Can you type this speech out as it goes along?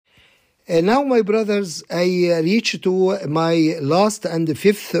Now, my brothers, I reach to my last and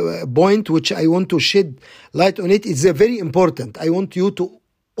fifth point, which I want to shed light on it. It's very important. I want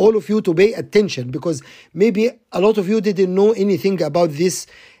all of you to pay attention, because maybe a lot of you didn't know anything about this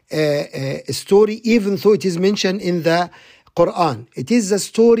story, even though it is mentioned in the Quran. It is the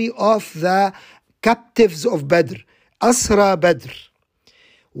story of the captives of Badr, Asra Badr.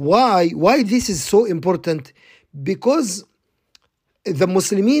 Why this is so important? Because the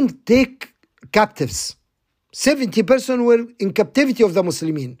Muslimin take captives. 70% were in captivity of the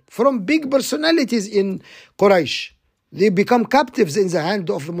Muslimin, from big personalities in Quraysh. They become captives in the hand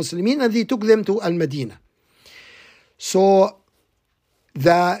of the Muslimin, and they took them to Al-Madinah. So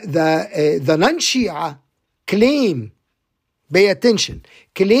the non-Shia claim, pay attention,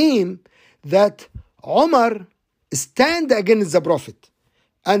 claim that Umar stand against the Prophet.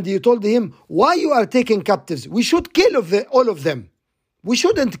 And he told him, why you are taking captives? We should kill all of them. We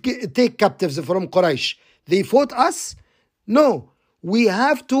shouldn't take captives from Quraysh. They fought us? No, we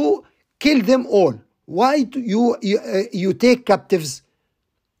have to kill them all. Why do you take captives?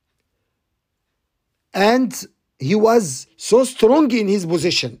 And he was so strong in his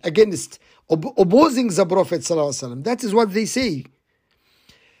position against opposing the Prophet ﷺ. That is what they say.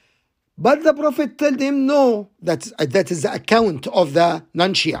 But the Prophet told him, no, that is the account of the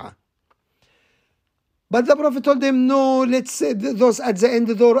non-Shia. But the Prophet told him, no, let's say those at the end,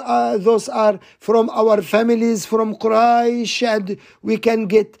 those are from our families, from Quraysh, and we can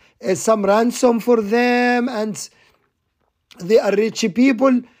get some ransom for them, and they are rich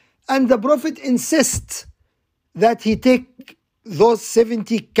people. And the Prophet insists that he take those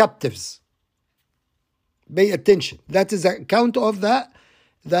 70 captives. Pay attention. That is the account of the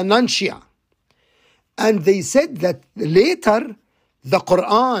non-Shia. And they said that later the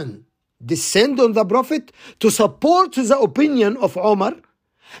Quran descend on the Prophet to support the opinion of Umar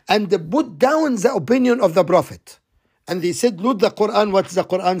and put down the opinion of the Prophet. And they said, look the Quran, what the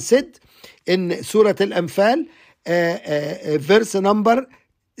Quran said in Surah Al-Anfal, verse number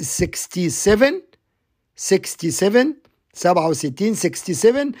 67, 67,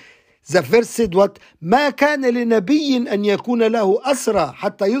 the verse said what? ما كان لنبي أن يكون له أسرى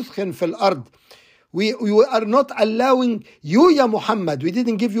حتى يثخن في الأرض. We are not allowing you, Ya Muhammad. We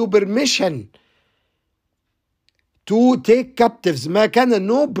didn't give you permission to take captives. ما كان,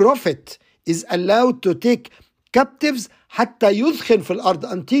 no prophet is allowed to take captives حتى يثخن في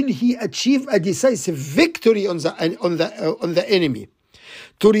الأرض, until he achieve a decisive victory on the enemy.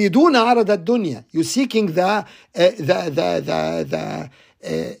 تريدون عرض الدنيا. You seeking the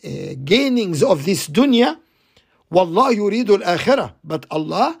gainings of this dunya. والله يريد الآخرة. But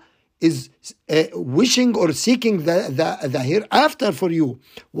Allah is wishing or seeking the hereafter for you.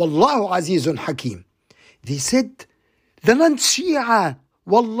 Wallahu azizun hakim. They said, the non-Shia,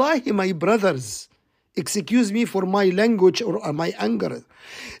 wallahi, my brothers, excuse me for my language or my anger,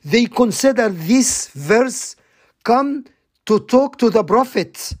 they consider this verse come to talk to the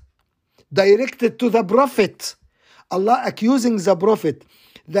Prophet, directed to the Prophet. Allah accusing the Prophet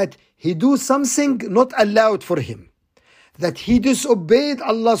that he do something not allowed for him, that he disobeyed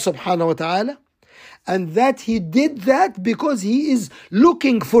Allah subhanahu wa ta'ala, and that he did that because he is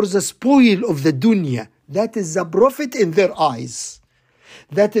looking for the spoil of the dunya. That is the Prophet in their eyes.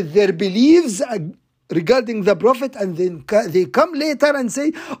 That is their beliefs regarding the Prophet, and then they come later and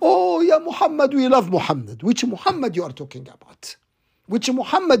say, oh, ya Muhammad, we love Muhammad. Which Muhammad you are talking about? Which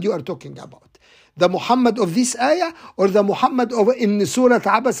Muhammad you are talking about? The Muhammad of this ayah, or the Muhammad of in Surah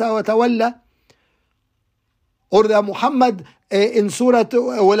Abasa wa Tawalla? Or the Muhammad in Surah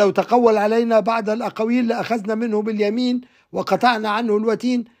وَلَوْ تَقَوَّلْ عَلَيْنَا بَعْدَ الْأَقَوِيلِ لَأَخَذْنَا مِنْهُ بِالْيَمِينِ وَقَطَعْنَا عَنْهُ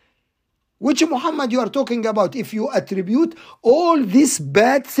الْوَتِينَ? Which Muhammad you are talking about if you attribute all these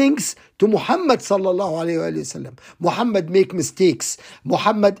bad things to Muhammad sallallahu alayhi wa sallam? Muhammad make mistakes.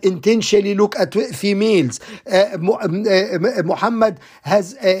 Muhammad intentionally look at females. Muhammad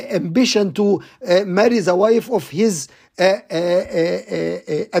has ambition to marry the wife of his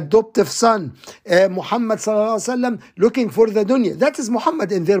adoptive son. Muhammad sallallahu alayhi wa sallam looking for the dunya. That is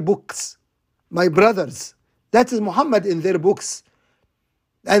Muhammad in their books, my brothers. That is Muhammad in their books.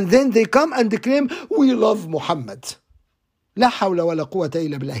 And then they come and claim, we love Muhammad. لا حول ولا قوة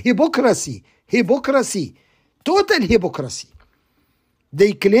إلا بالله. Hypocrisy. Total hypocrisy.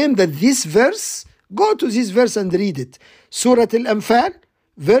 They claim that this verse, go to this verse and read it. Surah Al-Anfal,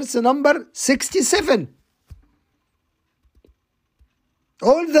 verse number 67.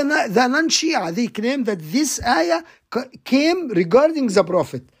 All the non-Shia, they claim that this ayah came regarding the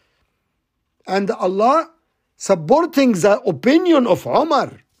Prophet. And Allah supporting the opinion of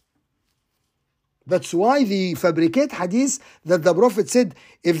Umar. That's why they fabricate hadith that the Prophet said,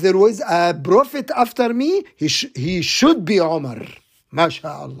 if there was a prophet after me, he should be Umar.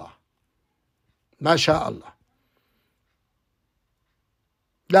 MashaAllah. MashaAllah.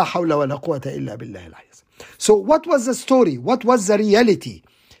 لا حول ولا قوة إلا بالله العظيم. So what was the story? What was the reality?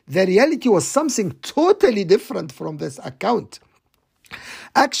 The reality was something totally different from this account.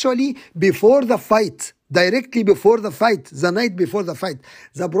 Actually, before the fight, directly before the fight, the night before the fight,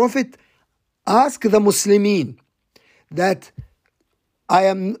 the Prophet asked the Muslimin that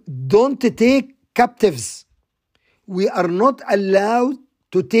don't take captives. We are not allowed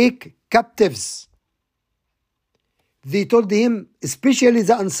to take captives. They told him, especially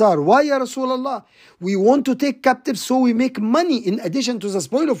the Ansar, why ya Rasulullah? We want to take captives so we make money. In addition to the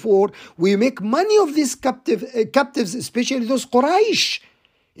spoil of war, we make money of these captives, especially those Quraysh.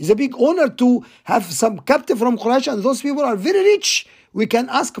 It's a big honor to have some captive from Quraysh, and those people are very rich. We can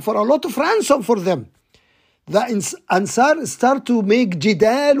ask for a lot of ransom for them. The Ansar start to make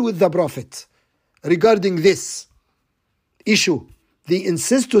jidal with the Prophet regarding this issue. They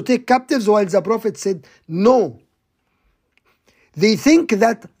insist to take captives while the Prophet said no. They think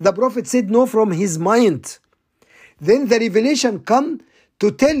that the Prophet said no from his mind. Then the revelation come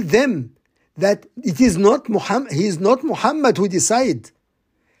to tell them that it is not Muhammad, he is not Muhammad who decide.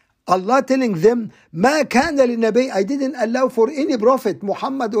 Allah telling them, ما كان للنبي, I didn't allow for any prophet,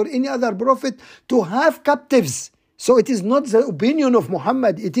 Muhammad or any other prophet, to have captives. So it is not the opinion of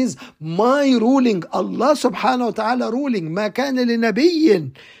Muhammad, it is my ruling, Allah subhanahu wa ta'ala ruling. ما كان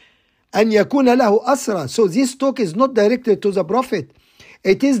لنبي أن يكون له أسرى. So this talk is not directed to the Prophet.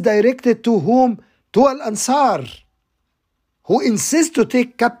 It is directed to whom? To Al-Ansar, who insist to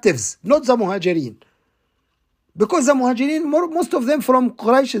take captives, not the Muhajirin. Because the Muhajirin, most of them from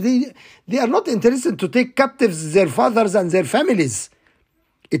Quraysh, they are not interested to take captives their fathers and their families.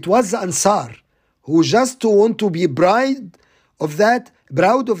 It was the Ansar who just want to be proud of that,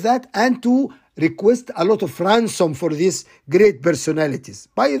 and to request a lot of ransom for these great personalities.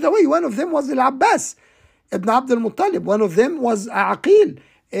 By the way, one of them was Al-Abbas ibn Abd al-Muttalib. One of them was Aqil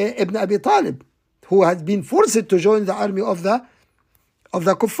ibn Abi Talib, who had been forced to join the army of the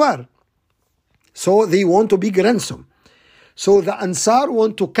Kuffar. So they want to big ransom. So the Ansar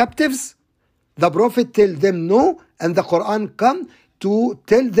want to captives. The Prophet tell them no, and the Quran come to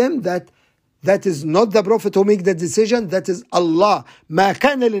tell them that is not the Prophet who make the decision, that is Allah. ما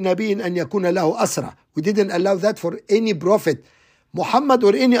كان لنبي أن يكون له أسرى. We didn't allow that for any prophet, Muhammad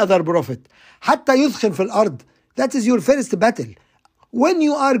or any other prophet. حتى يثخن في الأرض. That is your first battle. When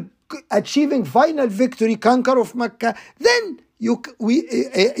you are achieving final victory, conquer of Mecca, then you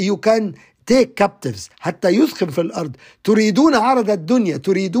can take captives. حتى يثخن في الأرض. تريدون عرض الدنيا.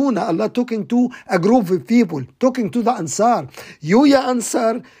 تريدون, Allah talking to a group of people, talking to the Ansar. You, ya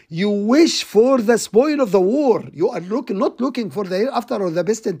Ansar, you wish for the spoil of the war. You are not looking for the hereafter or the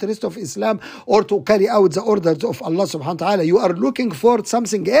best interest of Islam or to carry out the orders of Allah subhanahu wa ta'ala. You are looking for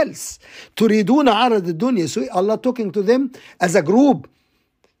something else. تريدون عرض الدنيا. So Allah talking to them as a group.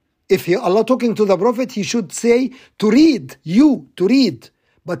 If Allah talking to the Prophet, he should say to read, you, to read.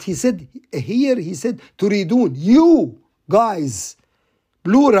 But he said, here he said, turidun, you guys,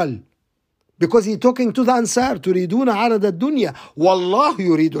 plural. Because he talking to the Ansar, turiduna arad ad-dunya, wallahu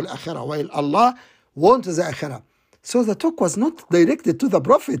yuridu al-akhirah, while Allah wants the akhirah. So the talk was not directed to the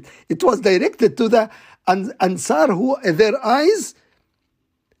Prophet. It was directed to the Ansar, who their eyes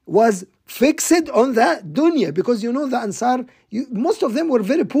was fixed on the dunya. Because you know the Ansar, most of them were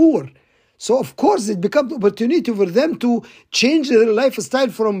very poor. So of course it becomes opportunity for them to change their lifestyle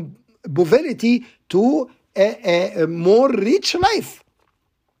from poverty to a more rich life.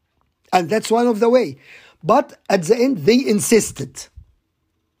 And that's one of the way. But at the end they insisted.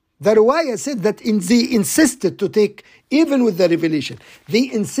 The Riwayah said that they insisted to take, even with the revelation, they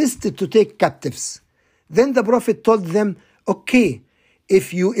insisted to take captives. Then the Prophet told them, okay,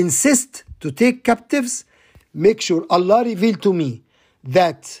 if you insist to take captives, make sure Allah revealed to me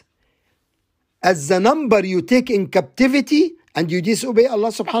that as the number you take in captivity and you disobey Allah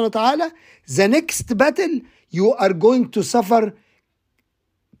subhanahu wa ta'ala, the next battle you are going to suffer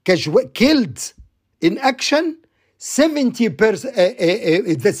killed in action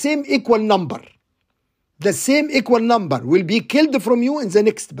 70%, the same equal number. The same equal number will be killed from you in the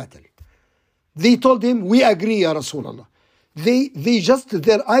next battle. They told him, we agree, Ya Rasulullah. They just,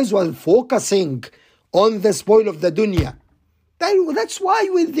 their eyes were focusing on the spoil of the dunya. That's why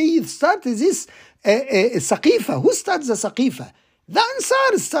when they start this Saqifa. Who starts the Saqifa? The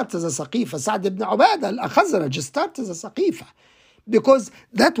Ansar started the Saqifa. Sa'd ibn Ubadah al-Khazraj started the Saqifa. Because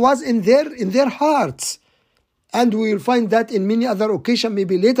that was in their hearts. And we will find that in many other occasions.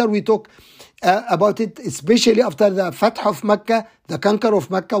 Maybe later we talk about it, especially after the Fath of Mecca, the conquer of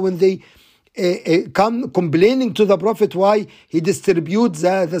Mecca, when they come complaining to the Prophet why he distributes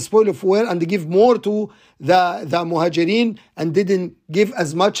the spoil of war and give more to the Muhajirin and didn't give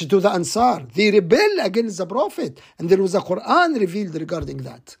as much to the Ansar. They rebel against the Prophet, and there was a Quran revealed regarding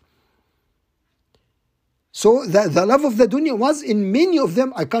that. So the love of the dunya was in many of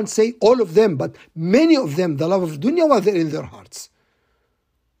them. I can't say all of them, but many of them, the love of dunya was there in their hearts.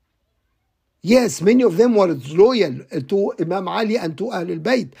 Yes, many of them were loyal to Imam Ali and to Ahlul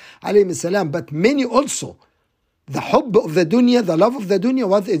Bayt alayhim salam, but many also, the hubb of the dunya, the love of the dunya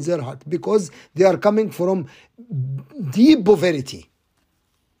was in their heart, because they are coming from deep poverty.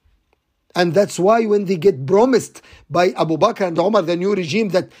 And that's why when they get promised by Abu Bakr and Umar, the new regime,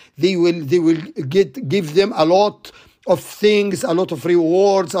 that they will give them a lot of things, a lot of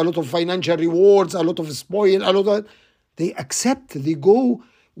rewards, a lot of financial rewards, a lot of spoil, they accept, they go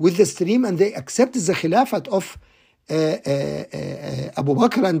with the stream, and they accept the khilafat of Abu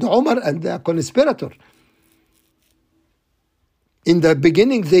Bakr and Umar and the conspirator. In the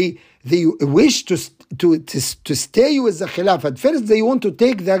beginning, they wish to stay with the khilafat. First, they want to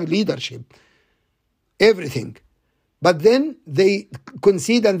take the leadership, everything. But then they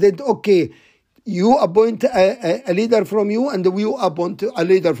concede and then, okay, you appoint a leader from you and we appoint a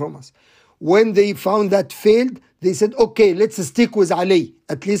leader from us. When they found that failed, they said, okay, let's stick with Ali.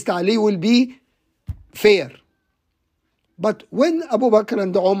 At least Ali will be fair. But when Abu Bakr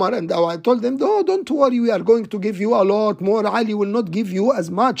and Umar and I told them, no, don't worry, we are going to give you a lot more. Ali will not give you as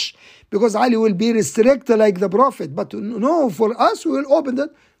much, because Ali will be restricted like the Prophet. But no, for us, we will open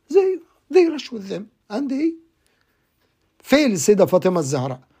that. They rush with them and they fail Sayyidah Fatima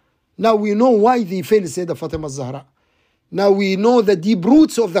Zahra. Now we know why they fail Sayyidah Fatima Zahra. Now we know the deep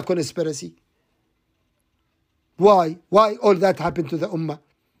roots of the conspiracy. Why? Why all that happened to the Ummah?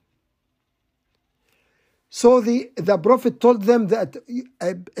 So the Prophet told them that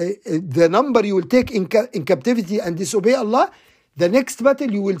the number you will take in captivity and disobey Allah, the next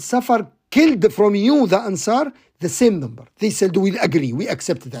battle you will suffer killed from you, the Ansar, the same number. They said, we'll agree, we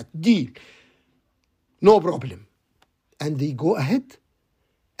accept that, deal, no problem. And they go ahead.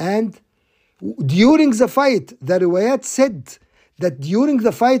 And during the fight, the riwayat said that during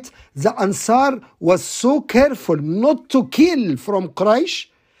the fight, the Ansar was so careful not to kill from Quraysh,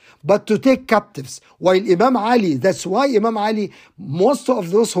 but to take captives. While Imam Ali, that's why Imam Ali, most of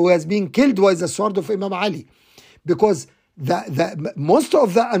those who has been killed was the sword of Imam Ali. Because most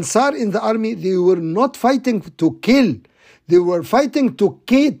of the Ansar in the army, they were not fighting to kill. They were fighting to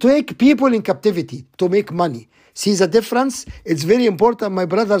take people in captivity, to make money. See the difference? It's very important, my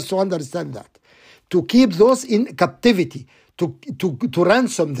brothers, to understand that. To keep those in captivity, to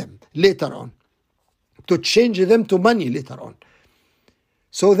ransom them later on, to change them to money later on.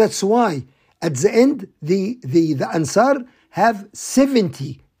 So that's why at the end the Ansar have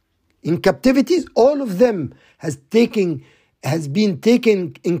 70 in captivity. All of them has been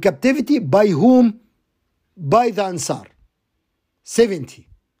taken in captivity by whom? By the Ansar. 70.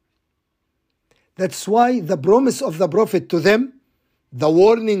 That's why the promise of the Prophet to them, the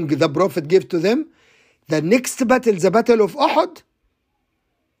warning the Prophet gave to them, the next battle, the battle of Uhud,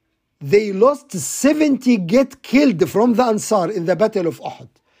 they lost 70 get killed from the Ansar in the battle of Uhud.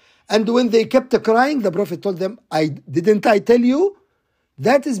 And when they kept crying, the Prophet told them, didn't I tell you?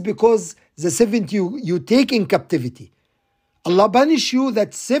 That is because the 70 you take in captivity. Allah punish you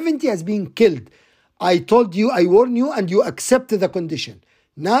that 70 has been killed. I told you, I warned you, and you accept the condition.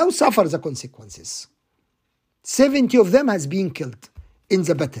 Now suffer the consequences. 70 of them has been killed in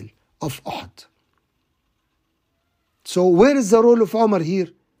the battle of Uhud. So where is the role of Umar here?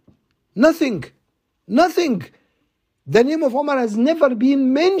 Nothing. Nothing. The name of Umar has never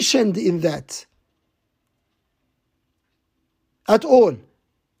been mentioned in that at all.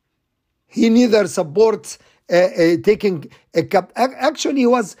 He neither supports taking a cap. Actually, he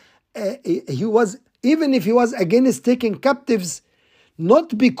was even if he was against taking captives,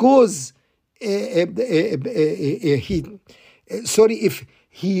 not because the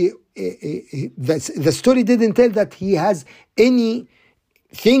story didn't tell that he has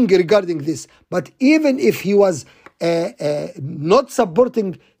anything regarding this. But even if he was not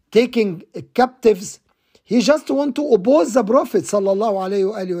supporting taking captives, he just want to oppose the Prophet sallallahu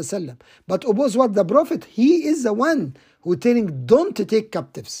alaihi wasallam. But oppose what? The Prophet, he is the one who telling don't take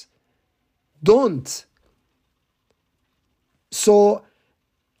captives. Don't. So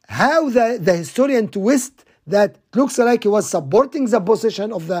how the historian twist that looks like he was supporting the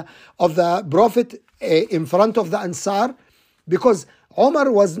position of the Prophet in front of the Ansar, because Umar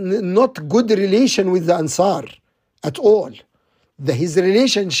was not good relation with the Ansar. at all. His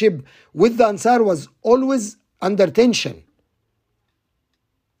relationship with the Ansar was always under tension.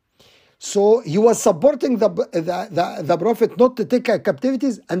 So he was supporting the Prophet not to take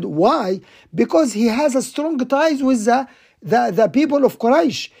captivities. And why? Because he has a strong ties with the people of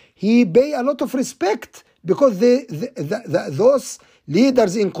Quraysh. He pay a lot of respect because those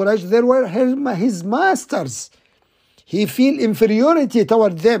leaders in Quraysh, they were his masters. He feel inferiority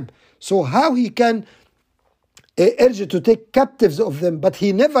toward them. So how he can urge to take captives of them, but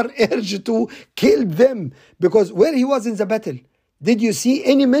he never urged to kill them, because where he was in the battle, did you see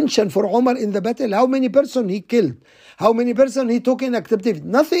any mention for Umar in the battle? How many person he killed? How many person he took in captivity?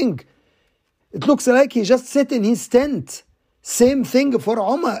 Nothing. It looks like he just sat in his tent. Same thing for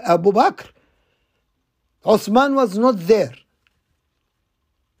Umar, Abu Bakr. Osman was not there.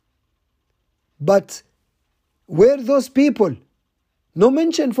 But where those people? No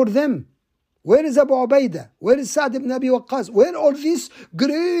mention for them. Where is Abu Ubaidah? Where is Sa'd ibn Abi Waqqas? Where are all these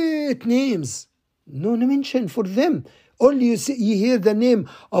great names? No mention for them. Only you hear the name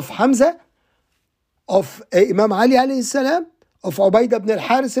of Hamza, of Imam Ali alayhi salam, of Ubaidah ibn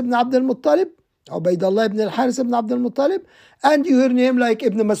al-Haris ibn Abd al-Muttalib, Ubaidullah ibn al-Haris ibn Abd al-Muttalib, and you hear name like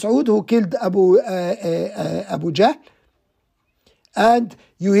Ibn Mas'ud, who killed Abu Jahl, and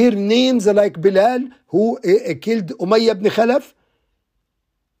you hear names like Bilal, who killed Umayyah ibn Khalaf.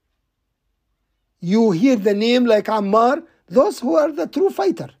 You hear the name like Ammar, those who are the true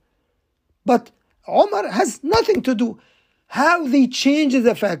fighter. But Umar has nothing to do. How they change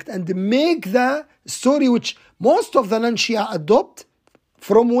the fact and make the story which most of the non-Shia adopt,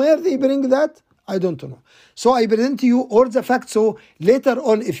 from where they bring that, I don't know. So I present to you all the facts. So later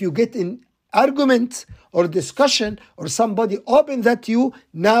on, if you get in argument or discussion or somebody open that to you,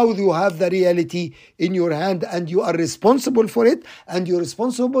 now you have the reality in your hand and you are responsible for it, and you're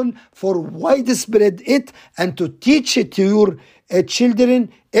responsible for widespread it and to teach it to your children,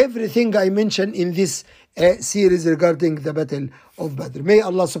 everything I mentioned in this series regarding the Battle of Badr. May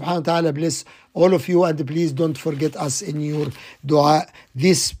Allah subhanahu wa ta'ala bless all of you, and please don't forget us in your dua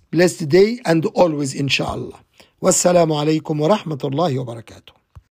this blessed day and always inshallah. Wassalamu alaikum wa rahmatullahi wa barakatuh.